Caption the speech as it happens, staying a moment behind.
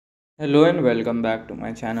Hello and welcome back to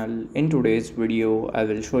my channel. In today's video, I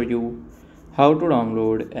will show you how to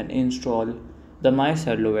download and install the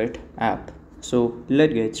myChevrolet app. So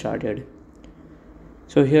let's get started.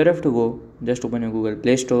 So here you have to go, just open your Google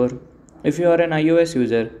Play Store. If you are an iOS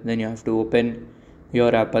user, then you have to open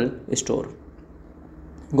your Apple Store.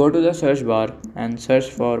 Go to the search bar and search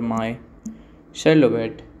for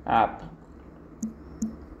myChevrolet app.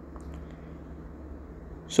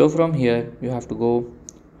 So from here, you have to go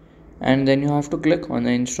and then you have to click on the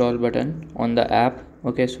install button on the app.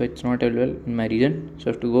 Okay, so it's not available in my region, so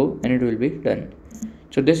I have to go and it will be done.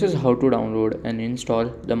 So this is how to download and install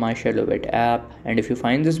the myChevrolet app. And if you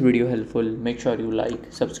find this video helpful, make sure you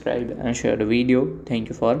like, subscribe and share the video. Thank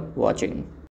you for watching.